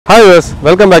Hi viewers,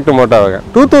 welcome back to MotoWagon.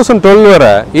 2012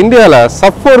 வரை இந்தியால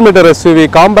sub 4 meter SUV,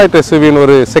 compact SUV ன்னு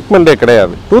ஒரு செக்மெண்டே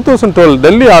கிடையாது. 2012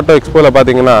 டெல்லி ஆட்டோ எக்ஸ்போல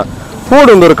பாத்தீங்கன்னா Ford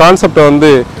ஒரு கான்செப்ட்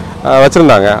வந்து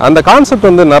வச்சிருந்தாங்க. அந்த கான்செப்ட்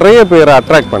வந்து நிறைய பேரை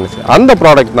அட்ராக்ட் பண்ணுச்சு. அந்த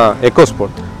ப்ராடக்ட் தான்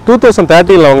EcoSport.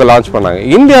 2013ல அவங்க லான்ச் பண்ணாங்க.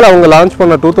 இந்தியால அவங்க லான்ச்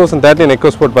பண்ண 2013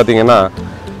 EcoSport பாத்தீங்கன்னா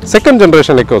செகண்ட்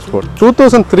ஜெனரேஷன் EcoSport.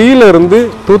 2003ல இருந்து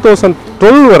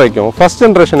 2012 வரைக்கும் ஃபர்ஸ்ட்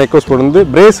ஜெனரேஷன் EcoSport வந்து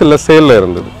பிரேசில்ல சேல்ல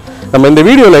இருந்தது. நம்ம இந்த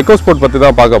வீடியோல EcoSport பத்தி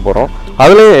தான் பார்க்க போறோம்.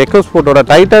 அதுலயே EcoSportோட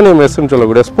டைட்டானியம் S ன்னு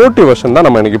சொல்லக்கூடிய ஸ்போர்ட்டி வெர்ஷன் தான்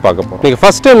நம்ம இன்னைக்கு பார்க்க போறோம். நீங்க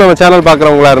ஃபர்ஸ்ட் டைம் நம்ம சேனல்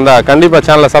பார்க்கறவங்களா இருந்தா கண்டிப்பா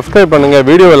சேனலை சப்ஸ்கிரைப் பண்ணுங்க,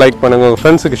 வீடியோவை லைக் பண்ணுங்க, உங்க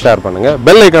ஃப்ரெண்ட்ஸ்க்கு ஷேர் பண்ணுங்க,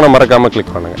 பெல் ஐகானை மறக்காம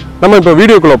கிளிக் பண்ணுங்க. நம்ம இப்போ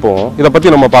வீடியோக்குள்ள போவோம். இத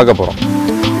பத்தி நம்ம பார்க்க போறோம்.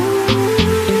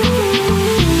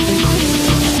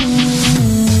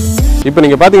 இப்போ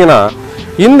நீங்க பாத்தீங்கன்னா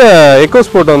இந்த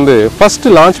EcoSport வந்து ஃபர்ஸ்ட்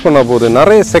லான்ச் பண்ண போது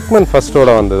நிறைய செக்மெண்ட் ஃபர்ஸ்டோட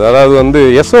வந்தது. அதாவது வந்து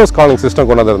SOS காலிங் சிஸ்டம்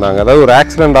கொண்டு வந்திருந்தாங்க. அதாவது ஒரு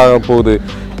ஆக்சிடென்ட் ஆக போகுது,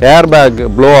 ஏர் பேக்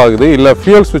ப்ளோ ஆகுது, இல்லை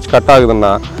ஃபியூல் ஸ்விட்ச் கட்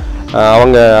ஆகுதுன்னா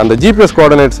அவங்க அந்த GPS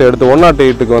கோஆர்டினேட்ஸ் எடுத்து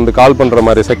 108க்கு வந்து கால் பண்ணுற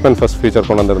மாதிரி செக்மெண்ட் ஃபர்ஸ்ட் ஃபீச்சர்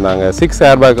கொண்டு வந்திருந்தாங்க. 6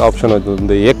 ஏர் பேக் ஆப்ஷன்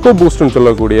வந்து எக்கோ பூஸ்ட்னு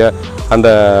சொல்லக்கூடிய அந்த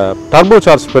டர்போ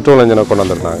சார்ஜ் பெட்ரோல் இன்ஜினை கொண்டு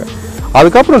வந்திருந்தாங்க.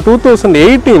 அதுக்கப்புறம்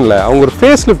 2018ல் அவங்க ஒரு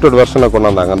ஃபேஸ் லிஃப்டட் வெர்ஷனை கொண்டு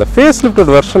வந்தாங்க. அந்த ஃபேஸ்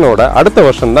லிஃப்டட் வெர்ஷனோட அடுத்த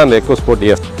வெர்ஷன் தான் இந்த EcoSport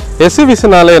S.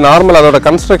 SUVஸ்னாலே நார்மல் அதோட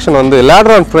கன்ஸ்ட்ரக்ஷன் வந்து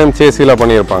லேடர் ஆன் ஃப்ரேம் சேசியில்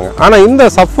பண்ணியிருப்பாங்க. ஆனால் இந்த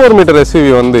சப் 4 மீட்டர் SUV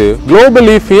வந்து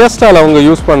குளோபலி ஃபியஸ்டால் அவங்க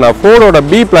யூஸ் பண்ண ஃபோர்டோட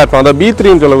B பிளாட்ஃபார்ம், அதாவது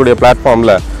B3ன்னு சொல்லக்கூடிய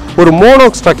பிளாட்ஃபார்மில் ஒரு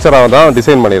மோனோக் ஸ்ட்ரக்சராக தான்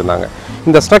டிசைன் பண்ணியிருந்தாங்க.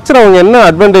 இந்த ஸ்ட்ரக்சர் அவங்க என்ன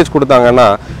அட்வான்டேஜ் கொடுத்தாங்கன்னா,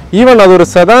 ஈவன் அது ஒரு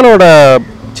செதானோட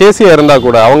சேசியாக இருந்தால்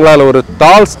கூட அவங்களால ஒரு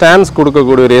டால் ஸ்டாண்ட்ஸ்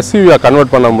கொடுக்கக்கூடிய ஒரு SUV-யாக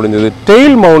கன்வெர்ட் பண்ண முடிஞ்சது.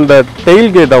 டெயில் மவுண்டட் டெயில்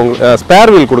கேட் அவங்க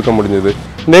ஸ்பேர் வீல் கொடுக்க முடிஞ்சது.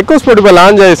 இந்த EcoSport இப்போ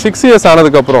லான்ச் ஆகி 6 இயர்ஸ்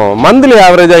ஆனதுக்கப்புறம் மந்த்லி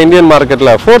ஆவரேஜாக இந்தியன்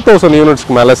மார்க்கெட்டில் 4000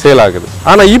 யூனிட்ஸ்க்கு மேலே சேல் ஆகுது.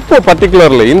 ஆனால் இப்போ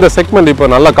பர்டிகுலர்லி இந்த செக்மெண்ட் இப்போ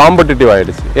நல்லா காம்படிட்டிவ்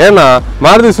ஆகிடுச்சு. ஏன்னா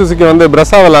மாருதி சுசுகி வந்து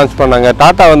பிரசாவை லான்ச் பண்ணாங்க,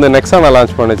 டாடா வந்து நெக்ஸானை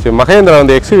லான்ச் பண்ணுச்சு, மகேந்திரா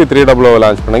வந்து XUV 300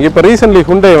 லான்ச் பண்ணாங்க, இப்போ ரீசென்ட்லி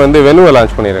ஹுண்டாய் வந்து வெனுவை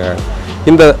லான்ச் பண்ணியிருக்காங்க.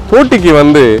 இந்த போட்டிக்கு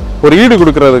வந்து ஒரு ஈடு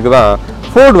கொடுக்கறதுக்கு தான்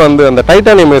Ford வந்து அந்த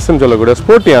டைட்டானியம் Sன்னு சொல்லக்கூடிய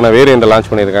ஸ்போர்ட்டியான வேரியண்ட்டை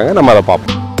லான்ச் பண்ணியிருக்காங்க. நம்ம அதை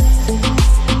பார்ப்போம்.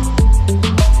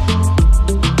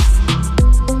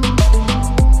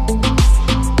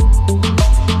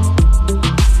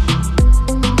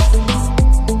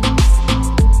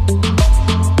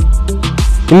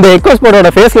 இந்த EcoSportோட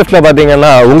ஃபேஸ் லிஃப்ட்ல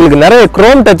பாத்தீங்கன்னா உங்களுக்கு நிறைய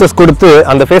குரோம் டச்சஸ் கொடுத்து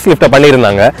அந்த ஃபேஸ் லிஃப்ட்டை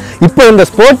பண்ணியிருந்தாங்க. இப்போ இந்த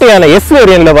ஸ்போர்ட்டியான S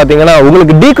வேரியன்ட்ல பாத்தீங்கன்னா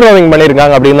உங்களுக்கு டீக்ரோமிங்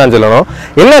பண்ணியிருக்காங்க அப்படின்னு தான் சொல்லணும்.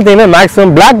 எல்லாத்தையுமே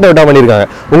மேக்ஸிமம் பிளாக் அவுட்டா பண்ணியிருக்காங்க.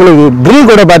 உங்களுக்கு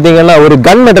கிரில் கூட பாத்தீங்கன்னா ஒரு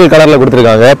கன் மெட்டல் கலர்ல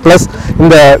கொடுத்துருக்காங்க. பிளஸ்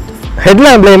இந்த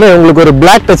ஹெட்லாம்ப்லயுமே உங்களுக்கு ஒரு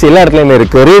பிளாக் டச் எல்லா இடத்துலயுமே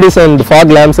இருக்கு. Redesign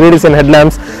fog lamps, redesign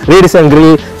headlamps, redesign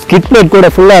grill, kit plate கூட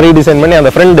ஃபுல்லா ரீடிசைன் பண்ணி அந்த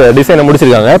ஃப்ரண்ட் டிசைனை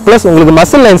முடிச்சிருக்காங்க. பிளஸ் உங்களுக்கு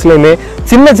மசில் லைன்ஸ்லயுமே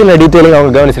சின்ன சின்ன டீடைலிங்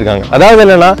அவங்க கவனிச்சிருக்காங்க. அதாவது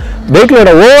என்னன்னா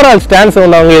வெஹிக்கிளோட ஓவரால் ஸ்டாண்ட்ஸ்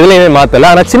வந்து அவங்க எதுலையுமே மாத்தல,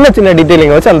 ஆனா சின்ன சின்ன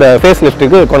டீடைலிங் வச்சு அந்த ஃபேஸ்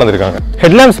லிஃப்ட்டுக்கு கொண்டு வந்திருக்காங்க.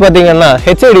 ஹெட்லாம்ப்ஸ் பாத்தீங்கன்னா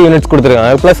HID யூனிட்ஸ்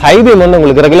கொடுத்துருக்காங்க. பிளஸ் ஹைபீம் வந்து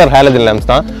உங்களுக்கு ரெகுலர் ஹாலஜன் லேம்ப்ஸ்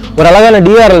தான். ஒரு அழகான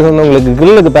DRLs வந்து உங்களுக்கு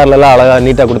கிரில்லுக்கு பேரலா அழகா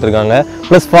நீட்டா கொடுத்துருக்காங்க.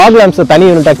 பிளஸ் ஃபாக் லேம்ப்ஸ் தனி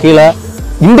யூனிட்டா கீழே,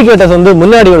 இண்டிகேட்டர்ஸ் வந்து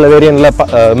முன்னாடி உள்ள வேரியன்ட்ல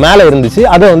மேலே இருந்துச்சு,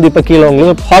 அதை வந்து இப்போ கீழே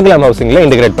உங்களுக்கு ஃபாக் லேம்ப் ஹவுசிங்ல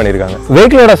இன்டிகிரேட் பண்ணியிருக்காங்க.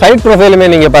 வெஹிக்கிளோட சைட் ப்ரொஃபைலுமே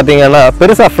நீங்க பாத்தீங்கன்னா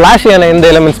பெருசா ஃபிளாஷியான எந்த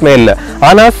எலிமெண்ட்ஸுமே இல்லை.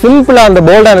 ஆனா சிம்பிளா அந்த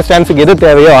போல்டான ஸ்டாண்ட்ஸுக்கு எது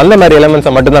தேவையோ அந்த மாதிரி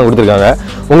எலிமெண்ட்ஸை மட்டும் தான் கொடுத்துருக்காங்க.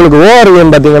 உங்களுக்கு ORVM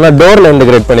பாத்தீங்கன்னா டோர்ல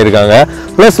இன்டிகிரேட் பண்ணியிருக்காங்க.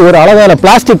 பிளஸ் ஒரு அழகான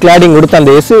பிளாஸ்டிக் கிளாடிங் கொடுத்து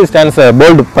அந்த SUV ஸ்டாண்ட்ஸை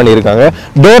போல்டு பண்ணியிருக்காங்க.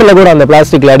 டோர்ல கூட அந்த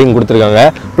பிளாஸ்டிக் கிளாடிங் கொடுத்துருக்காங்க.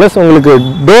 பிளஸ் உங்களுக்கு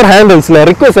டோர் ஹேண்டில்ஸ்ல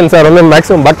ரிக்வெஸ்ட் சென்சார் வந்து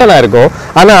மேக்ஸிமம் பட்டனா இருக்கும்,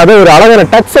 ஆனா அது ஒரு அழகான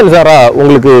டச் சென்சாரா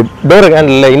உங்களுக்கு டோர் ஹேண்டில்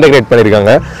இன்டகிரேட்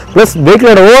பண்ணிருக்காங்க. பிளஸ்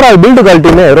வெஹிக்கிளோட ஓவரால் பில்ட்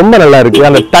குவாலிட்டியுமே ரொம்ப நல்லா இருக்கு.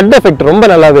 அந்த டட் எஃபெக்ட் ரொம்ப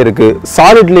நல்லாவே இருக்கு.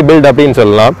 சாலிட்லி பில்ட் அப்படின்னு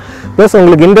சொல்லலாம். பிளஸ்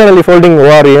உங்களுக்கு இன்டர்னலி ஃபோல்டிங்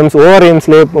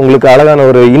ORMஸ்லேயே உங்களுக்கு அழகான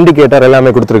ஒரு இண்டிகேட்டர் எல்லாமே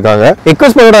கொடுத்துருக்காங்க.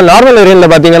 EcoSportோட நார்மல் வேரியன்ட்ல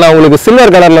பாத்தீங்கன்னா உங்களுக்கு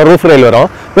சில்வர் கலர்ல ரூஃப் ரெயில் வரும்.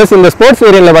 பிளஸ் இந்த ஸ்போர்ட்ஸ்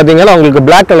வேரியன்ட்ல பாத்தீங்கன்னா உங்களுக்கு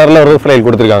பிளாக் கலர்ல ரூஃப் ரெயில்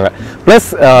கொடுத்துருக்காங்க. பிளஸ்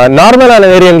நார்மலான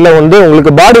வேரியன்ட்ல வந்து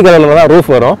உங்களுக்கு பாடி கலர்ல தான் ரூஃப்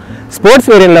வரும். ஸ்போர்ட்ஸ்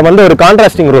வேரியன்ட்ல வந்து ஒரு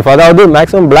கான்ட்ராஸ்டிங் ரூஃப், அதாவது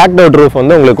மேக்ஸிமம் பிளாக் அவுட் ரூஃப்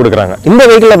வந்து உங்களுக்கு கொடுக்குறாங்க. இந்த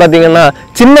வெஹிக்கிள்ல பாத்தீங்கன்னா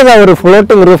சின்னதா ஒரு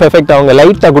ஃப்ளோட்டிங் ரூஃப் எஃபெக்ட் அவங்க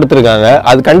லைட்டா கொடுத்துருக்காங்க.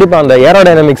 அது கண்டிப்பா அந்த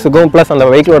ஏரோடைனமிக்ஸுக்கும் பிளஸ் அந்த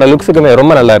வெஹிக்கிளோட லுக்ஸுக்குமே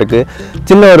ரொம்ப நல்லா இருக்கு.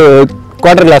 சின்ன ஒரு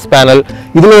குவார்டர் கிளாஸ் பேனல்,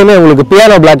 இதுலயுமே உங்களுக்கு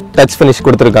பியானோ பிளாக் டச் ஃபினிஷ்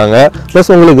கொடுத்துருக்காங்க. பிளஸ்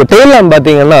உங்களுக்கு டெயில் லேம்ப்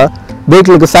பாத்தீங்கன்னா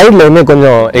வெஹிக்கிளுக்கு சைட்லயுமே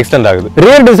கொஞ்சம் எக்ஸ்டெண்ட் ஆகுது.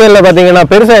 ரியர் டிசைன்ல பாத்தீங்கன்னா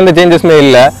பெருசா எந்த சேஞ்சஸுமே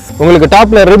இல்ல. உங்களுக்கு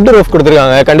டாப்ல ரிப்ட் ரூஃப்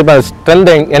கொடுத்துருக்காங்க, கண்டிப்பா ஸ்ட்ரென்த்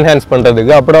என்ஹான்ஸ்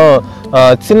பண்றதுக்கு. அப்புறம்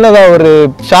சின்னதா ஒரு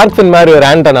ஷார்க் ஃபின் மாதிரி ஒரு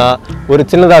ஆண்டனா, ஒரு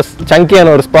சின்னதா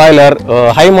சங்கியான ஒரு spoiler,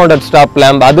 high mounted stop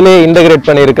lamp, அதுலேயே இன்டகிரேட்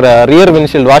பண்ணியிருக்கிற rear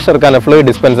windshield வாஷருக்கான fluid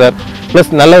dispenser,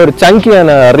 plus நல்ல ஒரு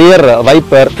சங்கியான ரியர்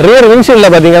வைப்பர். ரியர் விண்ட்ஷீல்ட்ல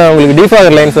பாத்தீங்கன்னா உங்களுக்கு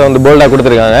டிஃபாகர் லைன்ஸ் வந்து போல்டா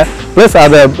கொடுத்துருக்காங்க. பிளஸ்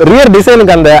அது ரியர்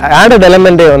டிசைனுக்கு அந்த ஆடட்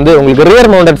எலிமெண்டே வந்து உங்களுக்கு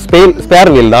ரியர் மவுண்டட்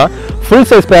ஸ்பேர் வீல் தான். ஃபுல்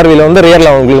சைஸ் ஸ்பேர் வீல் வந்து ரியரில்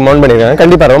உங்களுக்கு மவுண்ட் பண்ணியிருக்காங்க.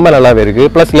 கண்டிப்பாக ரொம்ப நல்லாவே இருக்குது.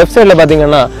 ப்ளஸ் லெஃப்ட் சைடில்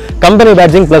பார்த்தீங்கன்னா company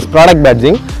badging plus product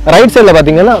badging, right சைடில்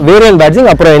பார்த்தீங்கன்னா வேரியன்ட் பேட்ஜிங்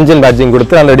அப்புறம் என்ஜின் பேட்ஜிங்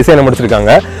கொடுத்து அந்த டிசைனை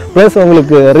முடிச்சிருக்காங்க. ப்ளஸ்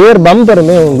உங்களுக்கு ரியர்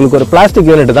பம்பருமே உங்களுக்கு ஒரு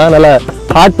பிளாஸ்டிக் யூனிட் தான், நல்ல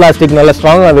ஹார்ட் பிளாஸ்டிக், நல்ல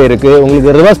ஸ்ட்ராங்காகவே இருக்குது.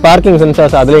 உங்களுக்கு ரிவர்ஸ் பார்க்கிங்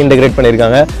சென்சார்ஸ் அதில் இன்டெகிரேட்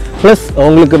பண்ணியிருக்காங்க. ப்ளஸ்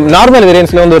உங்களுக்கு நார்மல்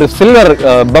வேரியன்ட்ஸில் வந்து ஒரு சில்வர்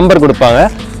பம்பர் கொடுப்பாங்க.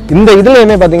 இந்த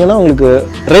இதுலையுமே பார்த்தீங்கன்னா உங்களுக்கு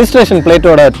ரெஜிஸ்ட்ரேஷன்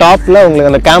பிளேட்டோட டாப்பில் உங்களுக்கு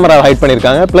அந்த கேமரா ஹைட்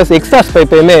பண்ணியிருக்காங்க. ப்ளஸ் எக்ஸாஸ்ட்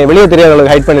பைப்பையுமே வெளியே தெரியாத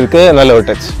அளவுக்கு ஹைட் பண்ணியிருக்கு. நல்ல ஒரு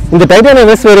டச். இந்த டைட்டானியம்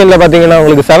வெஸ்ட் வேரியன்ட்ல பார்த்தீங்கன்னா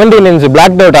உங்களுக்கு 17 inch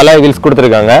black doubt alloy wheels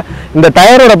கொடுத்துருக்காங்க. இந்த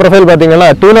டயரோட ப்ரொஃபைல் பார்த்தீங்கன்னா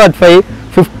 205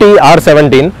 50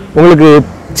 R17. உங்களுக்கு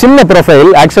சின்ன ப்ரொஃபைல்,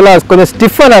 ஆக்சுவலாக கொஞ்சம்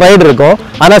ஸ்டிஃபான ரைடு இருக்கும்,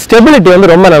 ஆனால் ஸ்டெபிலிட்டி வந்து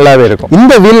ரொம்ப நல்லாவே இருக்கும்.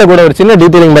 இந்த வீலில் கூட ஒரு சின்ன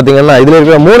டீட்டெயிலிங் பார்த்தீங்கன்னா இதில்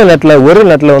இருக்கிற 3 நட்டில் ஒரு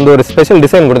நட்டில் வந்து ஒரு ஸ்பெஷல்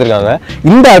டிசைன் கொடுத்துருக்காங்க.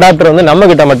 இந்த அடாப்டர் வந்து நம்ம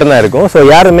கிட்ட மட்டும்தான் இருக்கும். ஸோ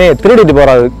யாருமே திருடிட்டு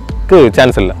போகிறதுக்கு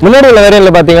சான்ஸ் இல்லை. முன்னாடி உள்ள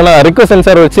வேரியன்ட்ல பார்த்தீங்கன்னா ரிக்வெஸ்ட்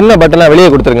சென்சார் ஒரு சின்ன பட்டனா வெளியே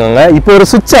கொடுத்துருக்காங்க. இப்போ ஒரு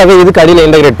சுவிட்சாகவே இதுக்கு அடியில்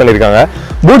இன்டெகிரேட் பண்ணியிருக்காங்க.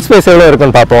 பூட் ஸ்பேஸ் எவ்வளோ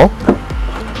இருக்குன்னு பார்ப்போம்.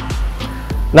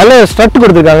 நல்ல ஸ்ட்ரட்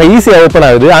கொடுத்துருக்காங்க, ஈஸியாக ஓப்பன்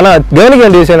ஆகுது. ஆனால் கவனிக்க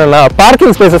வேண்டிய விஷயம் என்னன்னா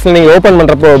பார்க்கிங் ஸ்பேசஸ் நீங்கள் ஓப்பன்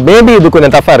பண்ணுறப்போ மேபி இது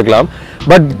கொஞ்சம் டஃபாக இருக்கலாம்.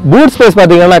 பட் பூட் ஸ்பேஸ்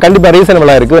பார்த்தீங்கன்னா கண்டிப்பாக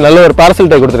ரீசனபிளாக இருக்குது. நல்ல ஒரு பார்சல்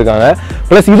டை கொடுத்துருக்காங்க.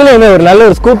 ப்ளஸ் இதில் வந்து ஒரு நல்ல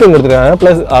ஒரு ஸ்கூப்பிங் கொடுத்துருக்காங்க.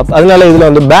 ப்ளஸ் அதனால இதில்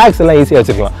வந்து பேக்ஸ் எல்லாம் ஈஸியாக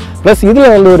வச்சுக்கலாம். ப்ளஸ்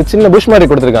இதில் வந்து ஒரு சின்ன புஷ் மாதிரி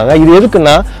கொடுத்துருக்காங்க. இது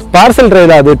எதுக்குன்னா பார்சல்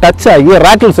ட்ரைல அது டச் ஆகி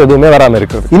ராட்டில்ஸ் எதுவுமே வராமல்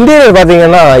இருக்குது. இந்தியாவில்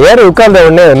பார்த்தீங்கன்னா ஏற உட்கார்ந்த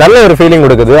உடனே நல்ல ஒரு ஃபீலிங்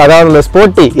கொடுக்குது. அதாவது இந்த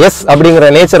ஸ்போர்ட்டி அப்படிங்கிற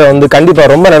நேச்சரை வந்து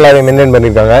கண்டிப்பாக ரொம்ப நல்லாவே மெயின்டைன்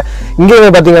பண்ணியிருக்காங்க.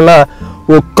 இங்கேயுமே பார்த்தீங்கன்னா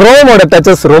குரோமோட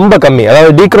டச்சஸ் ரொம்ப கம்மி,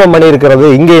 அதாவது டீக்ரோம் பண்ணி இருக்கிறது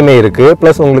இங்கேயுமே இருக்கு.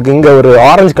 பிளஸ் உங்களுக்கு இங்க ஒரு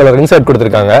ஆரஞ்சு கலர் இன்சர்ட்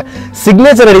கொடுத்துருக்காங்க.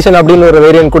 சிக்னேச்சர் எடிஷன் அப்படின்னு ஒரு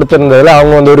வேரியன்ட் கொடுத்திருந்ததுல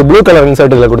அவங்க வந்து ஒரு ப்ளூ கலர்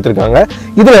இன்சர்ட் இதுல கொடுத்துருக்காங்க.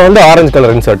 இதுல வந்து orange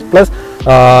colour insert. Plus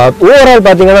overall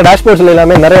பார்த்தீங்கன்னா டேஷ்போர்ட்ஸ்ல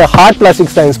எல்லாமே நிறைய ஹார்ட்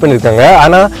பிளாஸ்டிக்ஸ் தான் யூஸ் பண்ணியிருக்காங்க.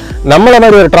 ஆனால் நம்மள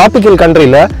மாதிரி ஒரு டிராபிக்கல்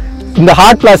கண்ட்ரியில் இந்த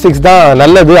ஹார்ட் பிளாஸ்டிக்ஸ் தான்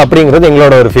நல்லது அப்படிங்கிறது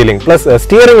எங்களோட ஒரு ஃபீலிங். ப்ளஸ்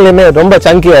ஸ்டியரிங்லேயுமே ரொம்ப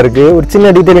சங்கியாக இருக்குது. ஒரு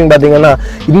சின்ன டீட்டெயிலிங் பார்த்தீங்கன்னா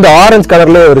இந்த ஆரஞ்சு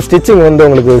கலரில் ஒரு ஸ்டிச்சிங் வந்து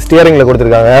உங்களுக்கு ஸ்டியரிங்கில்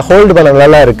கொடுத்துருக்காங்க. ஹோல்டு பண்ண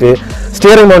நல்லா இருக்குது.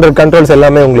 ஸ்டியரிங் மவுண்டட் கண்ட்ரோல்ஸ்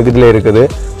எல்லாமே உங்களுக்கு இதில் இருக்குது.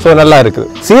 ஸோ நல்லா இருக்குது.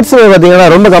 சீட்ஸுமே பார்த்தீங்கன்னா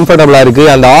ரொம்ப கம்ஃபர்டபுளாக இருக்குது.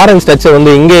 அந்த ஆரஞ்ச் டச்சை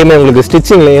வந்து இங்கேயுமே உங்களுக்கு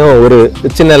ஸ்டிச்சிங்லேயும் ஒரு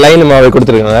சின்ன லைன் மாவே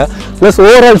கொடுத்துருக்காங்க. ப்ளஸ்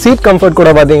ஓவரால் சீட் கம்ஃபர்ட்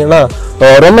கூட பார்த்தீங்கன்னா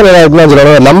ரொம்ப நல்லா இருக்குன்னு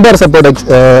சொல்லணும். நம்பர் சப்போர்ட்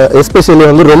எஸ்பெஷலி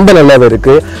வந்து ரொம்ப நல்லாவே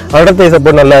இருக்குது. அடர்த்தை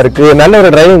சப்போர்ட் நல்லா இருக்குது. நல்ல ஒரு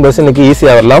டிரைவிங் பர்சனுக்கு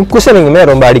ஈஸியாக வரலாம். குஷனிங்குமே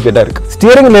ரொம்ப அடிக்கட்டாக இருக்குது.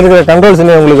 ஸ்டியரிங்கில் இருக்கிற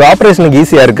கண்ட்ரோல்ஸுமே உங்களுக்கு ஆப்ரேஷனுக்கு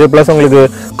ஈஸியாக இருக்குது. ப்ளஸ் உங்களுக்கு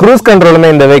க்ரூஸ் கண்ட்ரோலுமே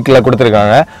இந்த வெஹிக்கிளில்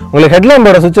கொடுத்துருக்காங்க. உங்களுக்கு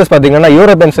ஹெட்லாம்போட சுவிச்சஸ் பார்த்தீங்கன்னா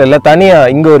யூரோப்பியன் ஸ்டைலில்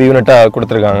தனியாக இங்கே ஒரு யூனிட்டாக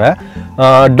கொடுத்துருக்காங்க.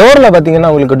 டோரில் பார்த்தீங்கன்னா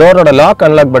உங்களுக்கு டோரோட லாக்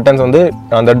அன்லாக் பட்டன்ஸ் வந்து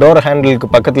அந்த டோர் ஹேண்டிலுக்கு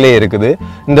பக்கத்துலேயே இருக்குது.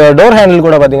 இந்த டோர் ஹேண்டில்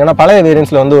கூட பார்த்தீங்கன்னா பழைய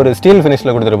வேரியன்ட்ஸில் வந்து ஒரு ஸ்டீல்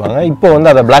ஃபினிஷில் கொடுத்துருப்பாங்க. இப்போ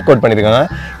வந்து அதை பிளாக் அவுட் பண்ணியிருக்காங்க.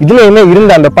 இதுலேயுமே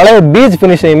இருந்த அந்த பழைய பீச்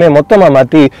ஃபினிஷையுமே மொத்தமாக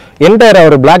மாற்றி என்டையராக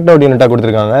ஒரு பிளாக் அவுட் யூனிட்டாக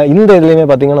கொடுத்துருக்காங்க. இந்த இதுலேயுமே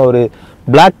பார்த்தீங்கன்னா ஒரு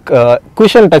பிளாக்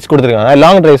குஷன் டச் கொடுத்துருக்காங்க.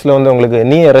 லாங் டிரைவ்ஸில் வந்து உங்களுக்கு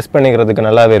நீயை ரெஸ்ட் பண்ணிக்கிறதுக்கு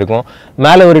நல்லாவே இருக்கும்.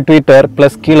 மேலே ஒரு ட்வீட்டர்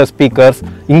ப்ளஸ் கீழே ஸ்பீக்கர்ஸ்,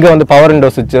 இங்கே வந்து பவர் விண்டோ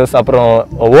சுவிச்சஸ், அப்புறம்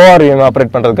ஓஆர்விஎம்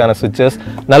ஆப்ரேட் பண்ணுறதுக்கான சுவிச்சஸ்,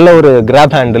 நல்ல ஒரு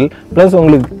கிராப் ஹேண்டில், ப்ளஸ்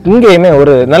உங்களுக்கு இங்கேயுமே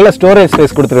ஒரு நல்ல ஸ்டோரேஜ்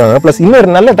ஸ்பேஸ் கொடுத்துருக்காங்க. ப்ளஸ் இன்னொரு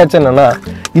நல்ல டச் என்னன்னா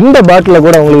இந்த பாட்டில்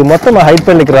கூட உங்களுக்கு மொத்தமாக ஹைட்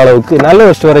பண்ணிக்கிற அளவுக்கு நல்ல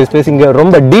ஒரு ஸ்டோரேஜ் ஸ்பேஸ் இங்கே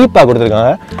ரொம்ப டீப்பாக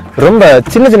கொடுத்துருக்காங்க. ரொம்ப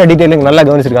சின்ன சின்ன டீட்டெயிலிங் நல்லா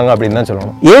கவனிச்சிருக்காங்க அப்படின்னு தான்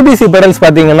சொல்லணும். ஏபிசி பெடல்ஸ்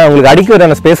பார்த்தீங்கன்னா உங்களுக்கு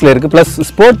அடிக்கடான ஸ்பேஸில் இருக்குது. ப்ளஸ்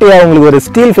ஸ்போர்ட்டியாக உங்களுக்கு ஒரு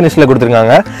ஸ்டீல் ஃபினிஷில்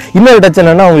கொடுத்துருக்காங்க. இன்னொரு டச்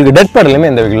என்னன்னா உங்களுக்கு டெட் பெடலுமே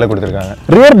இந்த வெஹிக்கிளில் கொடுத்துருக்காங்க.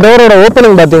 ரியர் டோரோட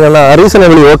ஓப்பனிங் பார்த்தீங்கன்னா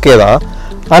ரீசனபிளி ஓகே தான்.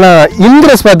 ஆனால்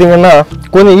இன்ட்ரெஸ்ட் பார்த்தீங்கன்னா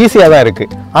கொஞ்சம் ஈஸியாக தான்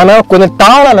இருக்குது. ஆனால் கொஞ்சம்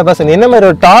டாலான பர்சன், என்ன மாதிரி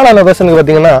ஒரு டாலான பர்சனுக்கு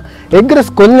பார்த்தீங்கன்னா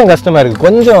எக்ரெஸ் கொஞ்சம் கஷ்டமாக இருக்குது.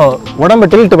 கொஞ்சம்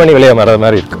உடம்பு டில்ட் பண்ணி வெளியே வர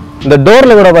மாதிரி இருக்குது. இந்த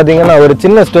டோரில் கூட பார்த்தீங்கன்னா ஒரு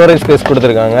சின்ன ஸ்டோரேஜ் ஸ்பேஸ்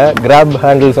கொடுத்துருக்காங்க. கிராப்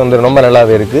ஹேண்டில்ஸ் வந்து ரொம்ப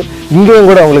நல்லாவே இருக்குது.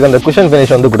 இங்கேயும் கூட உங்களுக்கு அந்த குஷன்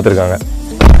ஃபினிஷ் வந்து கொடுத்துருக்காங்க.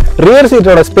 ரியர்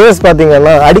சீட்டோட ஸ்பேஸ்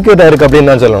பார்த்தீங்கன்னா அடிக்கேட்டாக இருக்குது அப்படின்னு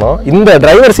தான் சொல்லணும். இந்த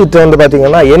டிரைவர் சீட் வந்து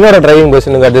பார்த்தீங்கன்னா என்னோட டிரைவிங்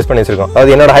பொசிஷனுக்கு அட்ஜஸ்ட் பண்ணி வச்சிருக்கோம்.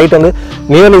 அதாவது என்னோட ஹைட் வந்து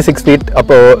நியர்லி 6 feet.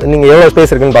 அப்போ நீங்கள் எவ்வளோ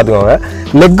ஸ்பேஸ் இருக்குன்னு பார்த்துக்கோங்க.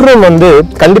 லெக் ரூம் வந்து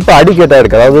கண்டிப்பாக அடிக்கேட்டாக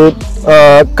இருக்குது. அதாவது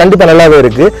கண்டிப்பாக நல்லாவே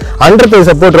இருக்குது. அண்டர் தை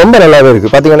சப்போர்ட் ரொம்ப நல்லாவே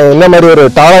இருக்குது. பார்த்தீங்கன்னா என்ன மாதிரி ஒரு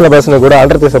டாலான பர்சனுக்கு கூட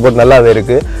அண்டர் தை சப்போர்ட் நல்லாவே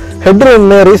இருக்குது.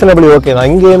 ஹெட்ரூமே ரீசனபிளி ஓகே தான்.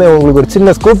 இங்கேயுமே உங்களுக்கு ஒரு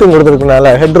சின்ன ஸ்கூப்பிங்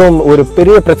கொடுத்துருக்கனால ஹெட்ரூம் ஒரு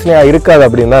பெரிய பிரச்சனையாக இருக்காது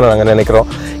அப்படின்னு தான் நாங்கள் நினைக்கிறோம்.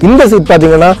 இந்த சீட்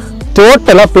பார்த்தீங்கன்னா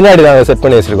டோட்டலாக பின்னாடி நாங்கள் செட்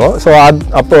பண்ணி வச்சுருக்கோம். ஸோ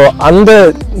அப்போது அந்த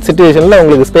சுச்சுவேஷனில்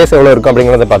உங்களுக்கு ஸ்பேஸ் எவ்வளோ இருக்கும்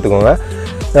அப்படிங்கிறத பார்த்துக்கோங்க.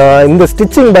 இந்த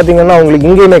ஸ்டிச்சிங் பார்த்தீங்கன்னா உங்களுக்கு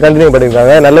இங்கேயுமே கண்டினியூ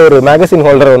பண்ணியிருக்காங்க. நல்ல ஒரு மேகசின்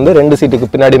ஹோல்டர் வந்து 2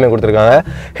 சீட்டுக்கு பின்னாடியுமே கொடுத்துருக்காங்க.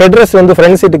 ஹெட்ரெஸ்ட் வந்து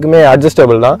ஃப்ரண்ட் சீட்டுக்குமே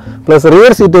அட்ஜஸ்டபிள் தான். ப்ளஸ்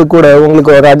ரியர் சீட்டுக்கு கூட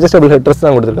உங்களுக்கு ஒரு அட்ஜஸ்டபிள் ஹெட்ரெஸ்ட்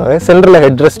தான் கொடுத்துருக்காங்க. சென்டரில்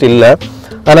ஹெட்ரெஸ்ட் இல்லை.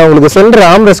 ஆனால் உங்களுக்கு சென்டர்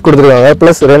ஆம்ரெஸ்ட் கொடுத்துருக்காங்க,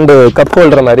 ப்ளஸ் 2 கப்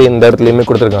ஹோல்டர் மாதிரி இந்த இடத்துலையுமே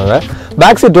கொடுத்துருக்காங்க.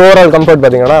 பேக் சீட் ஓவரால் கம்ஃபர்ட்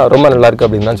பார்த்தீங்கன்னா ரொம்ப நல்லா இருக்கு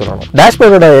அப்படின்னு தான் சொல்லணும்.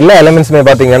 டேஷ்போர்டோட எல்லா எலிமெண்ட்ஸுமே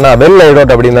பார்த்தீங்கன்னா வெல் லைட்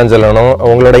அவுட் அப்படின்னு தான் சொல்லணும்.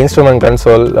 உங்களோட instrument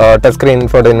console, touch screen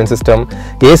infotainment system,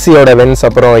 ஏசியோட Vance,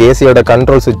 அப்புறம் ஏசியோட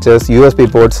கண்ட்ரோல் சுவிச்சஸ், யூஎஸ்பி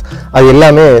போர்ட்ஸ், அது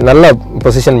எல்லாமே நல்லா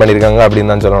பொசிஷன் பண்ணியிருக்காங்க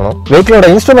அப்படின்னு தான் சொல்லணும். வெஹிக்கிளோட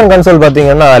இன்ஸ்ட்ருமெண்ட் கன்சோல்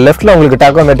பார்த்தீங்கன்னா லெஃப்ட்ல உங்களுக்கு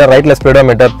டாக்கோமீட்டர், ரைட்ல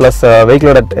speedometer, plus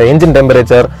வெஹிக்கிளோட engine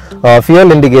temperature,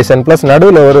 fuel indication, plus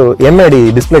நடுவில் ஒரு எம்ஐடி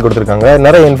டிஸ்பிளே கொடுத்துருக்காங்க.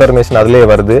 நிறைய இன்ஃபர்மேஷன் அதுலேயே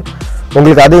வருது.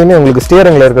 உங்களுக்கு அதையுமே உங்களுக்கு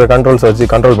ஸ்டியரிங்ல இருக்கிற கண்ட்ரோல்ஸ் வச்சு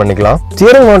கண்ட்ரோல் பண்ணிக்கலாம்.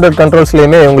 ஸ்டியரிங் மவுண்டட்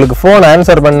கண்ட்ரோல்ஸ்லயுமே உங்களுக்கு ஃபோன்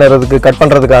ஆன்சர் பண்ணுறதுக்கு, கட்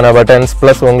பண்ணுறதுக்கான பட்டன்ஸ்,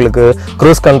 ப்ளஸ் உங்களுக்கு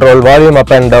cruise control, volume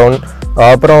up and down,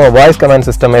 அப்புறம் வாய்ஸ் கமாண்ட்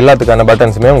சிஸ்டம் எல்லாத்துக்கான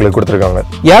பட்டன்ஸுமே உங்களுக்கு கொடுத்துருக்காங்க.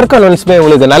 ஏர் கன்வென்ட்ஸுமே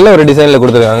உங்களுக்கு நல்ல ஒரு டிசைனில்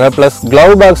கொடுத்துருக்காங்க. ப்ளஸ்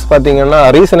க்ளவ் பாக்ஸ் பார்த்தீங்கன்னா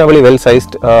ரீசனபிளி வெல்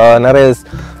சைஸ்ட், நிறைய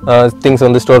திங்ஸ்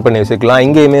வந்து ஸ்டோர் பண்ணி வச்சுக்கலாம்.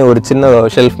 இங்கேயுமே ஒரு சின்ன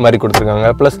ஷெல்ஃப் மாதிரி கொடுத்துருக்காங்க.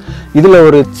 ப்ளஸ் இதில்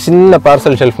ஒரு சின்ன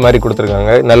பார்சல் ஷெல்ஃப் மாதிரி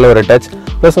கொடுத்துருக்காங்க, நல்ல ஒரு டச்.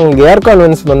 ப்ளஸ் உங்களுக்கு ஏர்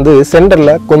கன்வென்ட்ஸ் வந்து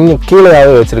சென்டரில் கொஞ்சம்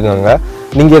கீழேயாகவே வச்சுருக்காங்க.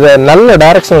 நீங்கள் இதை நல்ல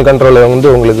டைரக்ஷனல் கண்ட்ரோலை வந்து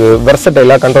உங்களுக்கு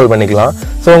வெர்சடைலாக கண்ட்ரோல் பண்ணிக்கலாம்.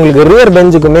 ஸோ உங்களுக்கு ரியர்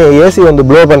பெஞ்சுக்குமே ஏசி வந்து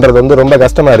ப்ளோ பண்ணுறது வந்து ரொம்ப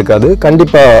கஷ்டமாக இருக்காது.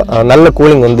 கண்டிப்பாக நல்ல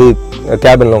கூலிங் வந்து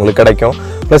கேபினில் உங்களுக்கு கிடைக்கும்.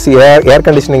 ப்ளஸ் ஏர்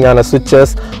கண்டிஷனிங்கான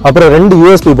சுவிச்சஸ், அப்புறம் 2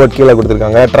 யூஎஸ்பி போர்ட் கீழே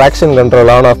கொடுத்துருக்காங்க. ட்ராக்ஷன்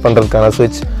கண்ட்ரோல் ஆன் ஆஃப் பண்ணுறதுக்கான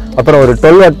சுவிட்ச், அப்புறம் ஒரு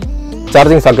 12 வாட்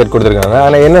சார்ஜிங் சாக்கெட் கொடுத்துருக்காங்க.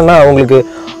 ஆனால் என்னென்னா உங்களுக்கு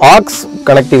ஆக்ஸ்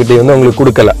கனெக்டிவிட்டி வந்து உங்களுக்கு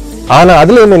கொடுக்கல. ஆனால்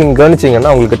அதுலேயுமே நீங்கள்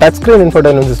கவனிச்சிங்கன்னா உங்களுக்கு டச் ஸ்க்ரீன்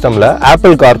இன்ஃபோடெயின்மென்ட் சிஸ்டமில்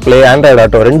ஆப்பிள் கார்ப்ளே, ஆண்ட்ராய்டு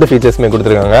ஆட்டோ 2 ஃபீச்சர்ஸுமே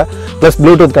கொடுத்துருக்காங்க. ப்ளஸ்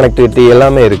ப்ளூடூத் கனெக்டிவிட்டி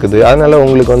எல்லாமே இருக்குது. அதனால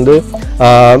உங்களுக்கு வந்து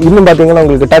இன்னும் பார்த்தீங்கன்னா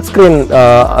உங்களுக்கு டச் ஸ்க்ரீன்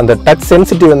அந்த டச்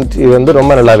சென்சிட்டிவிட்டி வந்து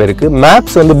ரொம்ப நல்லாவே இருக்குது.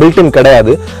 மேப்ஸ் வந்து பில்டின்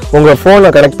கிடையாது. உங்கள் ஃபோனை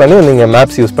கனெக்ட் பண்ணி நீங்கள்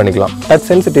மேப்ஸ் யூஸ் பண்ணிக்கலாம். டச்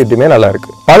சென்சிட்டிவிட்டியுமே நல்லா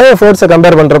இருக்குது. பழைய ஃபோர்ட்ஸை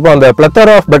கம்பேர் பண்ணுறப்போ அந்த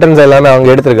பிளத்தர் ஆஃப் பட்டன்ஸ் எல்லாமே அவங்க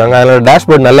எடுத்திருக்காங்க. அதனால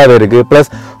டேஷ்போர்ட் நல்லாவே இருக்குது.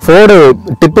 ப்ளஸ் ஃபோர்டு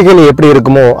டிப்பிக்கலி எப்படி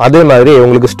இருக்குமோ அதே மாதிரி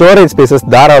உங்களுக்கு ஸ்டோரேஜ் ஸ்பேசஸ்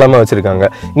தாராளமாக வச்சுருக்காங்க.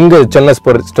 இங்கே சின்ன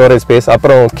ஸ்டோரேஜ் ஸ்பேஸ்,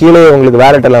 அப்புறம் கீழே உங்களுக்கு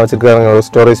வேலட் எல்லாம் வச்சிருக்காங்க ஒரு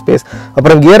ஸ்டோரேஜ் ஸ்பேஸ்.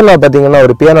 அப்புறம் கியர்னா பார்த்தீங்கன்னா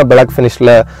ஒரு பியானோ பிளாக்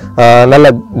ஃபினிஷில் நல்லா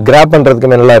கிராப்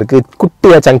பண்ணுறதுக்குமே நல்லா இருக்குது.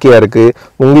 குட்டியாக சங்கியாக இருக்குது.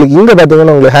 உங்களுக்கு இங்கே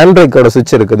பார்த்தீங்கன்னா உங்களுக்கு ஹேண்ட் பிரேக்கோட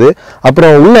சுவிட்ச் இருக்குது.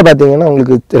 அப்புறம் உள்ளே பார்த்தீங்கன்னா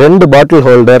உங்களுக்கு 2 பாட்டில்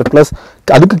ஹோல்டர், ப்ளஸ்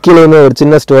அதுக்கு கீழேயுமே ஒரு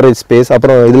சின்ன ஸ்டோரேஜ் ஸ்பேஸ்,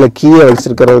 அப்புறம் இதில் கீயை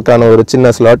வச்சிருக்கிறதுக்கான ஒரு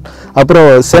சின்ன ஸ்லாட், அப்புறம்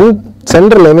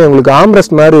சென்டர்லையுமே உங்களுக்கு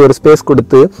ஆம்ரெஸ்ட் மாதிரி ஒரு ஸ்பேஸ்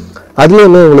கொடுத்து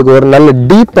அதுலேயுமே உங்களுக்கு ஒரு நல்ல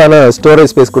டீப்பான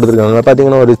ஸ்டோரேஜ் ஸ்பேஸ் கொடுத்துருக்காங்க.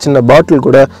 பார்த்தீங்கன்னா ஒரு சின்ன பாட்டில்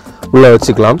கூட உள்ளே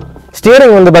வச்சுக்கலாம்.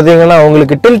 ஸ்டியரிங் வந்து பார்த்தீங்கன்னா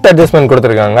உங்களுக்கு டில்ட் அட்ஜஸ்ட்மெண்ட்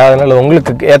கொடுத்துருக்காங்க. அதனால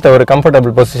உங்களுக்கு ஏற்ற ஒரு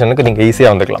கம்ஃபர்டபுள் பொசிஷனுக்கு நீங்கள்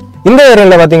ஈஸியாக வந்துக்கலாம். இந்த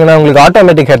வேரியண்ட்ல பார்த்தீங்கன்னா உங்களுக்கு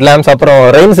ஆட்டோமேட்டிக் ஹெட்லாம்ப்ஸ், அப்புறம்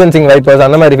ரெயின் சென்சிங் வைப்பர்ஸ்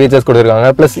அந்த மாதிரி ஃபீச்சர்ஸ் கொடுத்துருக்காங்க.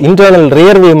 ப்ளஸ் இன்டர்னல்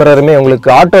ரியர் வியூ மிரருமே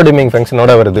உங்களுக்கு ஆட்டோ டிமிங்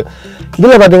ஃபங்க்ஷனோட வருது.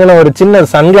 இதில் பார்த்தீங்கன்னா ஒரு சின்ன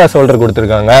சன்கிளாஸ் ஹோல்டர்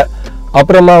கொடுத்துருக்காங்க.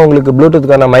 அப்புறமா உங்களுக்கு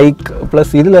ப்ளூடூத்துக்கான மைக்,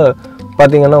 ப்ளஸ் இதில்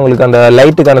பார்த்தீங்கன்னா உங்களுக்கு அந்த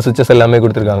லைட்டுக்கான சுவிச்சஸ் எல்லாமே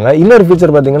கொடுத்துருக்காங்க. இன்னொரு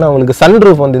ஃபீச்சர் பார்த்தீங்கன்னா உங்களுக்கு சன்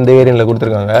ரூஃப் வந்து இந்த வேரியண்ட்ல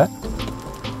கொடுத்துருக்காங்க.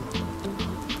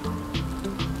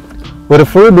 ஒரு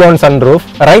ஃபுல் ப்ளோன் சன் ரூஃப்.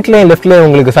 ரைட்லேயும் லெஃப்ட்லேயும்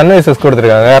உங்களுக்கு சன்வைசர்ஸ்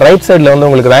கொடுத்துருக்காங்க. ரைட் சைடில் வந்து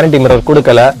உங்களுக்கு வேனிட்டி மிரர்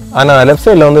கொடுக்கல, ஆனால் லெஃப்ட்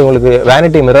சைடில் வந்து உங்களுக்கு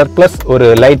வேனிட்டி மிரர் ப்ளஸ் ஒரு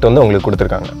லைட் வந்து உங்களுக்கு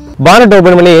கொடுத்துருக்காங்க. பானட்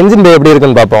ஓப்பன் பண்ணி என்ஜின் பே எப்படி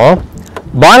இருக்குன்னு பார்ப்போம்.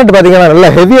 பானட் பார்த்தீங்கன்னா நல்லா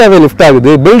ஹெவியாகவே லிஃப்ட்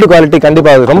ஆகுது. பில்டு குவாலிட்டி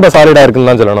கண்டிப்பாக ரொம்ப சாலிடாக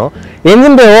இருக்குன்னு தான் சொல்லணும்.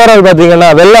 என்ஜின் பே ஓவரால் பார்த்தீங்கன்னா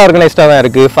வெல் ஆர்கனைஸ்டாக தான்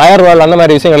இருக்குது. ஃபயர் வால் அந்த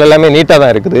மாதிரி விஷயங்கள் எல்லாமே நீட்டாக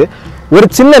தான் இருக்குது. ஒரு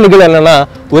சின்ன நிகழ் என்னன்னா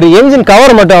ஒரு என்ஜின்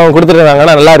கவர் மட்டும் அவங்க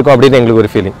கொடுத்துருக்காங்கன்னா நல்லா இருக்கும் அப்படின்னு எங்களுக்கு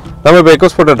ஒரு ஃபீலிங். நம்ம இப்போ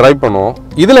EcoSport ட்ரைவ் பண்ணுவோம்.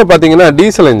 இதில் பார்த்தீங்கன்னா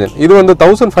டீசல் இன்ஜின். இது வந்து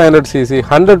 1500 cc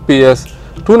 100 PS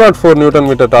 204 Nm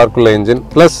டார்க் உள்ள engine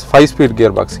plus 5 speed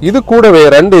gear box. இது கூடவே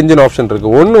 2 இன்ஜின் ஆப்ஷன்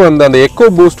இருக்குது. ஒன்று வந்து அந்த எக்கோ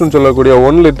பூஸ்ட்னு சொல்லக்கூடிய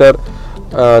 1 litre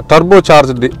turbo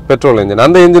charge petrol engine.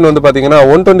 அந்த இன்ஜின் வந்து பார்த்தீங்கன்னா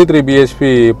 123 bhp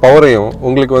பவரையும்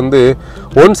உங்களுக்கு வந்து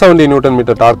 170 Nm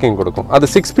டார்க்கிங் கொடுக்கும். அது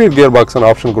 6 ஸ்பீட் கியர் பாக்ஸ்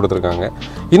ஆப்ஷன் கொடுத்துருக்காங்க.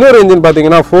 இன்னொரு இன்ஜின்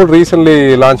பார்த்தீங்கன்னா ஃபோர்ட் ரீசென்ட்லி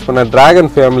லான்ச் பண்ண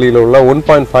டிராகன் ஃபேமிலியில் உள்ள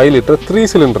 1.5 லிட்டர் 3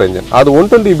 சிலிண்டர் இன்ஜின். அது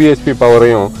 120 bhp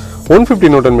பவரையும்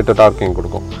 150 Nm டார்க்கிங்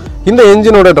கொடுக்கும். இந்த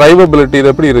என்ஜினோட டிரைவபிலிட்டி இது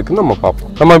எப்படி இருக்குன்னு நம்ம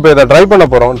பார்ப்போம். நம்ம இப்போ இதை ட்ரைவ் பண்ண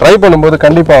போகிறோம். ட்ரைவ் பண்ணும்போது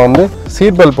கண்டிப்பாக வந்து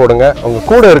சீட் பெல்ட் போடுங்க. அவங்க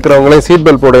கூட இருக்கிறவங்களே சீட்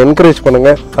பெல்ட் போட என்கரேஜ்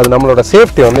பண்ணுங்கள். அது நம்மளோட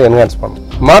சேஃப்டி வந்து என்ஹான்ஸ் பண்ணும்.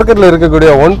 மார்க்கெட்டில் இருக்கக்கூடிய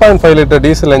 1.5 லிட்டர்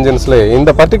டீசல் என்ஜின்ஸ்லேயே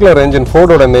இந்த பர்டிகுலர் என்ஜின்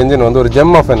ஃபோர்டோட இந்த என்ஜின் வந்து ஒரு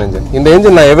ஜெம் ஆஃப் அன் என்ஜின். இந்த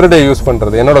என்ஜின் நான் எவ்ரிடே யூஸ்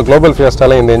பண்ணுறது. என்னோட குளோபல்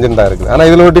ஃபியஸ்டால இந்த என்ஜின் தான் இருக்குது. ஆனால்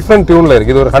இதில் ஒரு டிஃப்ரெண்ட் டியூனில்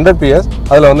இருக்குது. இது ஒரு 100 PS,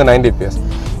 அதில் வந்து 90 PS.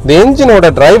 இந்த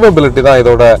என்ஜினோட டிரைவபிலிட்டி தான்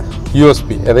இதோட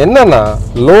யூஎஸ்பி. அது என்னன்னா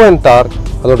லோ அண்ட் டார்க்,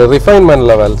 அதோட ரிஃபைன்மெண்ட்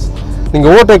லெவல்ஸ்,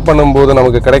 நீங்கள் ஓவர்டேக் பண்ணும்போது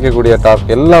நமக்கு கிடைக்கக்கூடிய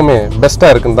டார்க் எல்லாமே பெஸ்ட்டாக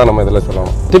இருக்குன்னு தான் நம்ம இதில்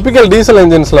சொல்லணும். டிப்பிக்கல் டீசல்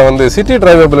என்ஜின்ஸில் வந்து சிட்டி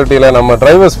டிரைவபிலிட்டியில் நம்ம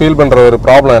டிரைவர்ஸ் ஃபீல் பண்ணுற ஒரு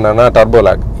ப்ராப்ளம் என்னன்னா டர்போ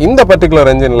லேக். இந்த பர்டிகுலர்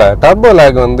என்ஜினில் டர்போ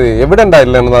லேக் வந்து எவிடெண்டாக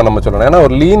இல்லைன்னு தான் நம்ம சொல்லணும். ஏன்னா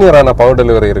ஒரு லீனியரான பவர்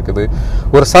டெலிவரி இருக்குது.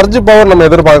 ஒரு சர்ஜ் பவர் நம்ம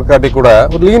எதிர்பார்க்காட்டி கூட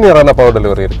ஒரு லீனியரான பவர்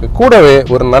டெலிவரி இருக்குது. கூடவே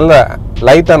ஒரு நல்ல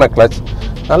லைட்டான கிளச்,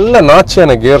 நல்ல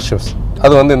நாச்சியான கியர் ஷிஃப்ட்ஸ்.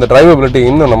 அது வந்து இந்த டிரைவபிலிட்டி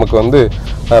இன்னும் நமக்கு வந்து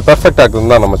பெர்ஃபெக்டாக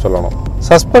இருக்குதுன்னு தான் நம்ம சொல்லணும்.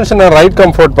 சஸ்பென்ஷன் ரைட்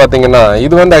கம்ஃபர்ட் பார்த்தீங்கன்னா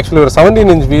இது வந்து ஆக்சுவலி ஒரு 17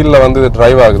 inch வீலில் வந்து இது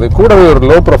டிரைவ் ஆகுது. கூடவே ஒரு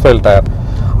லோ ப்ரொஃபைல் டயர்.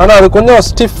 ஆனால் அது கொஞ்சம்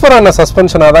ஸ்டிஃபரான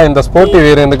சஸ்பென்ஷனாக தான் இந்த ஸ்போர்ட்டி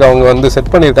வேரியண்ட்டுக்கு அவங்க வந்து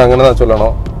செட் பண்ணியிருக்காங்கன்னு தான்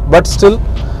சொல்லணும். பட் ஸ்டில்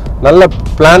நல்ல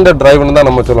பிளான்டட் டிரைவ்னு தான்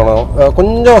நம்ம சொல்லணும்.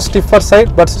 கொஞ்சம் ஸ்டிஃபர்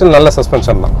சைட் பட் ஸ்டில் நல்ல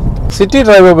சஸ்பென்ஷன் தான். சிட்டி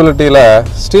டிரைவபிலிட்டியில்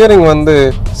ஸ்டியரிங் வந்து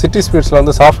சிட்டி ஸ்பீட்ஸில்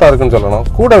வந்து சாஃப்டாக இருக்குன்னு சொல்லணும்.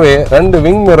 கூடவே 2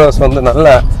 விங் மிரர்ஸ் வந்து நல்ல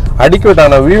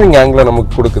அடிக்குவேட்டான வியூவிங் ஆங்கிளை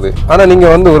நமக்கு கொடுக்குது. ஆனால்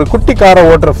நீங்கள் வந்து ஒரு குட்டி காரை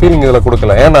ஓட்டுற ஃபீலிங் இதில்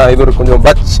கொடுக்கல. ஏன்னா இது ஒரு கொஞ்சம்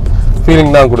பட்ச்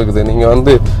ஃபீலிங் தான் கொடுக்குது. நீங்கள்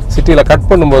வந்து சிட்டியில் கட்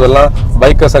பண்ணும்போதெல்லாம்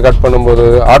பைக்கர்ஸை கட் பண்ணும்போது,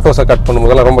 ஆட்டோஸை கட்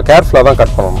பண்ணும்போதெல்லாம் ரொம்ப கேர்ஃபுல்லாக தான்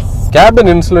கட் பண்ணணும்.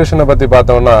 கேபின் இன்சுலேஷனை பற்றி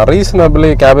பார்த்தோம்னா ரீசனபிளி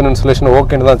கேபின் இன்சுலேஷன்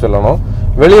ஓகேன்னு தான் சொல்லணும்.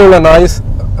 வெளியே உள்ள நாய்ஸ்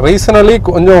ரீசனலி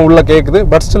கொஞ்சம் உள்ள கேட்குது,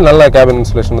 பட் ஸ்டில் நல்ல கேபின்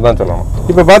இன்சுலேஷன் தான் சொல்லணும்.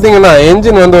 இப்போ பார்த்தீங்கன்னா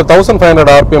என்ஜின் வந்து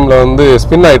 1500 RPMல வந்து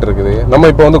ஸ்பின் ஆகிட்டு இருக்குது. நம்ம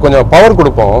இப்போ வந்து கொஞ்சம் பவர்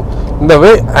கொடுப்போம். இந்த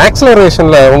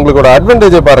ஆக்சலரேஷனில் உங்களுக்கோட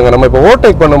அட்வான்டேஜை பாருங்கள். நம்ம இப்போ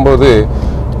ஓவர்டேக் பண்ணும்போது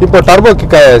இப்போ டர்போ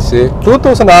கிக் ஆயாச்சு.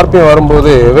 2000 RPM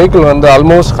வரும்போது வெஹிக்கிள் வந்து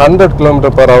ஆல்மோஸ்ட் 100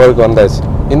 km/h வந்தாச்சு.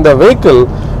 இந்த வெஹிக்கிள்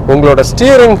உங்களோட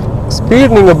ஸ்டியரிங்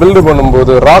ஸ்பீட் நீங்கள் பில்டு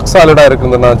பண்ணும்போது ராக் சாலிடாக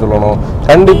இருக்குதுன்னு தான் சொல்லணும்.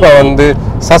 கண்டிப்பாக வந்து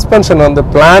சஸ்பென்ஷன் வந்து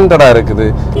பிளான்டடாக இருக்குது.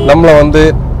 நம்மளை வந்து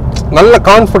நல்ல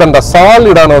கான்ஃபிடென்ட்டாக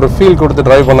சாலிடான ஒரு ஃபீல் கொடுத்து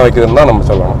ட்ரைவ் பண்ண வைக்குதுன்னு தான் நம்ம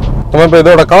சொல்லணும். நம்ம இப்போ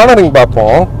இதோட கார்னரிங்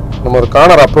பார்ப்போம். நம்ம ஒரு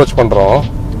கார்னர் அப்ரோச் பண்ணுறோம்.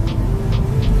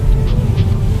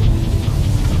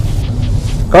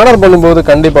 கார்னர் பண்ணும்போது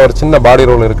கண்டிப்பாக ஒரு சின்ன பாடி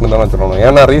ரோல் இருக்குன்னு தான் சொல்லணும்.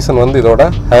 ஏன்னா ரீசன் வந்து இதோட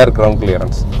higher ground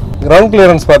clearance. Ground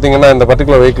clearance பார்த்தீங்கன்னா இந்த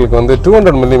பர்டிகுலர் வெஹிக்கிளுக்கு வந்து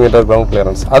 200 mm கிரவுண்ட்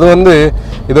கிளியரன்ஸ். அது வந்து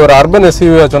இது ஒரு அர்பன்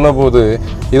எஸ்யூவியாக சொன்ன போது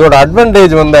இதோட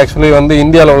அட்வான்டேஜ் வந்து ஆக்சுவலி வந்து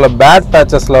இந்தியாவில் உள்ள பேட்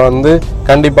பேச்சஸில் வந்து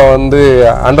கண்டிப்பாக வந்து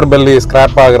அண்டர் பெல்லி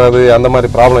ஸ்க்ராப் ஆகிறது அந்த மாதிரி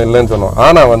ப்ராப்ளம் இல்லைன்னு சொன்னோம்.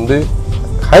 ஆனால் வந்து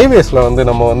ஹைவேஸில் வந்து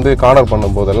நம்ம வந்து கார்னர்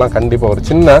பண்ணும்போதெல்லாம் கண்டிப்பாக ஒரு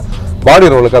சின்ன பாடி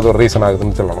ரோலுக்கு அது ஒரு ரீசன்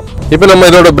ஆகுதுன்னு சொல்லணும். இப்போ நம்ம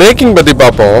இதோட பிரேக்கிங் பற்றி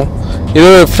பார்ப்போம்.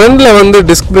 இது ஃப்ரண்டில் வந்து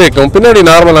டிஸ்க் பிரேக்கும் பின்னாடி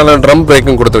நார்மலான ட்ரம்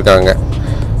பிரேக்கும் கொடுத்துருக்காங்க.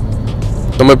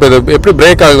 நம்ம இப்போ இது எப்படி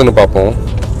பிரேக் ஆகுதுன்னு பார்ப்போம்.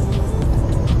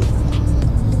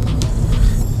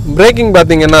 பிரேக்கிங்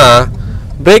பார்த்தீங்கன்னா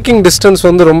பிரேக்கிங் டிஸ்டன்ஸ்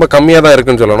வந்து ரொம்ப கம்மியாக தான்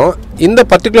இருக்குன்னு சொல்லணும். இந்த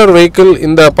பர்டிகுலர் வெஹிக்கிள்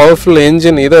இந்த பவர்ஃபுல்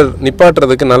என்ஜின் இதை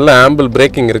நிப்பாட்டுறதுக்கு நல்ல ஆம்பிள்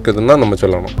பிரேக்கிங் இருக்குதுன்னு தான் நம்ம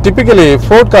சொல்லணும். டிப்பிக்கலி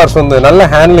ஃபோர்ட் கார்ஸ் வந்து நல்ல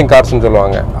ஹேண்ட்லிங் கார்ஸ்ன்னு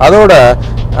சொல்லுவாங்க. அதோட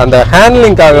அந்த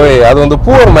ஹேண்ட்லிங்காகவே அது வந்து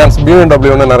புவர் மேன்ஸ்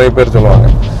BMWன்னு நிறைய பேர் சொல்லுவாங்க.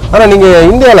 ஆனால் நீங்கள்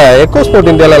இந்தியாவில் EcoSport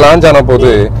இந்தியாவில் லான்ச் ஆன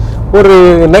போது ஒரு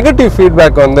நெகட்டிவ்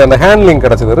ஃபீட்பேக் வந்து அந்த ஹேண்ட்லிங்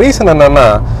கிடச்சிது. ரீசன் என்னன்னா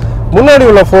முன்னாடி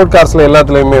உள்ள ஃபோர்ட் கார்ஸில்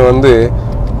எல்லாத்துலேயுமே வந்து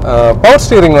பவர்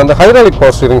ஸ்டீரிங் வந்து ஹைட்ராலிக்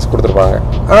பவர் ஸ்டீரிங்ஸ் கொடுத்துருப்பாங்க.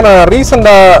 ஆனால்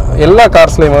ரீசெண்டாக எல்லா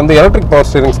கார்ஸ்லையும் வந்து எலக்ட்ரிக் பவர்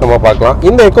ஸ்டீரிங்ஸ் நம்ம பார்க்கலாம்.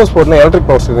 இந்த EcoSportல எலக்ட்ரிக்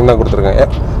பவர் ஸ்டீரிங் தான்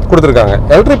கொடுத்துருக்காங்க.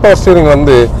 எலக்ட்ரிக் பவர் ஸ்டீரிங்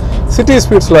வந்து சிட்டி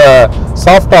ஸ்பீட்ஸில்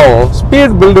சாஃப்டாகவும்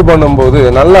ஸ்பீட் பில்டு பண்ணும்போது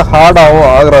நல்ல ஹார்டாகவும்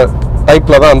ஆகிற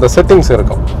டைப்பில் தான் அந்த செட்டிங்ஸ்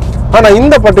இருக்கும். ஆனால்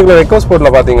இந்த பர்டிகுலர் EcoSportல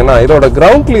பார்த்தீங்கன்னா இதோட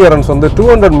கிரவுண்ட் கிளியரன்ஸ் வந்து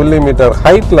 200 mm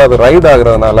ஹைட்டில் அது ரைட்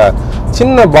ஆகுறதுனால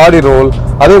சின்ன பாடி ரோல்,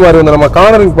 அதே மாதிரி வந்து நம்ம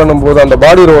கார்னரிங் பண்ணும்போது அந்த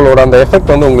பாடி ரோலோட அந்த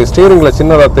எஃபெக்ட் வந்து உங்களுக்கு ஸ்டீரிங்கில்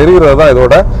சின்னதாக தெரிகிறது தான்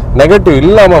இதோட நெகட்டிவ்.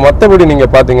 இல்லாமல் மற்றபடி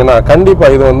நீங்கள் பார்த்தீங்கன்னா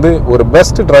கண்டிப்பாக இது வந்து ஒரு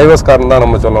பெஸ்ட் டிரைவர்ஸ் கார்னு தான்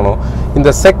நம்ம சொல்லணும்.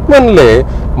 இந்த செக்மெண்ட்லேயே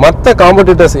மற்ற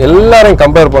காம்படிட்டர்ஸ் எல்லாரையும்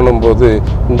கம்பேர் பண்ணும்போது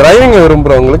டிரைவிங்கை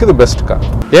விரும்புகிறவங்களுக்கு இது பெஸ்ட் கார்.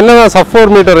 என்னதான் sub-4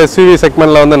 மீட்டர் SUV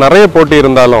செக்மெண்ட்டில் வந்து நிறைய போட்டி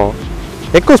இருந்தாலும்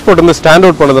EcoSport வந்து ஸ்டாண்ட்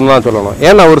அவுட் பண்ணுதுன்னு தான் சொல்லணும்.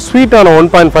 ஏன்னா ஒரு ஸ்வீட்டான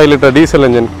 1.5 லிட்டர் டீசல்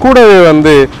என்ஜின் கூடவே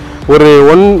வந்து ஒரு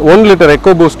 1 litre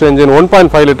echo boost engine,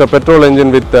 1.5 litre petrol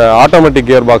engine with automatic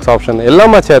gear box option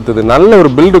எல்லாமே சேர்த்துது. நல்ல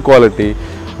ஒரு பில்டு குவாலிட்டி,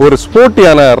 ஒரு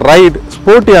ஸ்போர்ட்டியான ரைட்,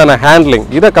 ஸ்போர்ட்டியான ஹேண்ட்லிங்.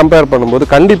 இதை கம்பேர் பண்ணும்போது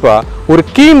கண்டிப்பாக ஒரு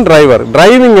கீன்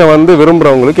டிரைவிங்கை வந்து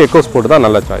விரும்புகிறவங்களுக்கு EcoSport தான்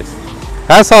நல்ல சாய்ஸ்.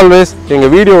 ஆஸ் ஆல்வேஸ்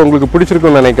எங்கள் வீடியோ உங்களுக்கு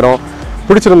பிடிச்சிருக்குன்னு நினைக்கிறோம்.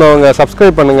 பிடிச்சிருந்தவங்க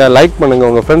சப்ஸ்கிரைப் பண்ணுங்கள், லைக் பண்ணுங்கள்,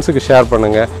 உங்கள் ஃப்ரெண்ட்ஸுக்கு ஷேர்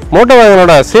பண்ணுங்கள்.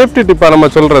 MotoWagonோட சேஃப்டி டிப்பாக நம்ம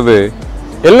சொல்கிறது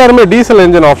எல்லாருமே டீசல்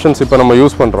என்ஜின் ஆப்ஷன்ஸ் இப்போ நம்ம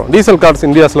யூஸ் பண்ணுறோம். டீசல் கார்ஸ்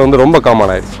இந்தியாஸில் வந்து ரொம்ப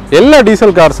காமன் ஆயிடுச்சு. எல்லா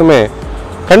டீசல் கார்ஸுமே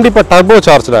கண்டிப்பாக டர்போ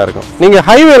சார்ஜாக இருக்கும். நீங்கள்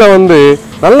ஹைவேல வந்து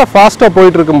நல்லா ஃபாஸ்ட்டாக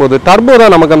போயிட்டு இருக்கும்போது டர்போ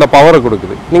தான் நமக்கு அந்த பவரை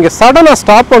கொடுக்குது. நீங்கள் சடனாக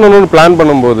ஸ்டாப் பண்ணணும்னு பிளான்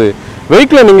பண்ணும்போது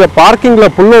வெஹிக்கிளை நீங்கள்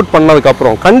பார்க்கிங்கில் புல் அவுட்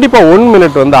பண்ணதுக்கப்புறம் கண்டிப்பாக 1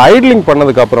 மினிட் வந்து ஐட்லிங்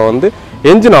பண்ணதுக்கப்புறம் வந்து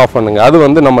என்ஜின் ஆஃப் பண்ணுங்கள். அது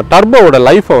வந்து நம்ம டர்போவோட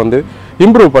லைஃப்பை வந்து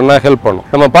இம்ப்ரூவ் பண்ண ஹெல்ப் பண்ணும்.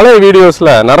 நம்ம பழைய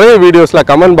நிறைய வீடியோஸில்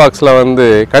கமெண்ட் பாக்ஸில் வந்து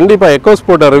கண்டிப்பாக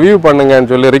EcoSportை ரிவ்யூ பண்ணுங்கன்னு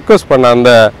சொல்லி ரிக்வெஸ்ட் பண்ண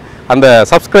அந்த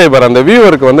சப்ஸ்கிரைபர், அந்த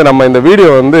வியூவருக்கு வந்து நம்ம இந்த வீடியோ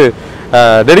வந்து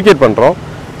டெடிகேட் பண்ணுறோம்.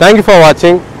 தேங்க்யூ ஃபார்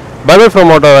வாட்சிங். By by from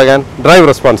MotoWagon.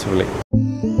 Drive responsibly.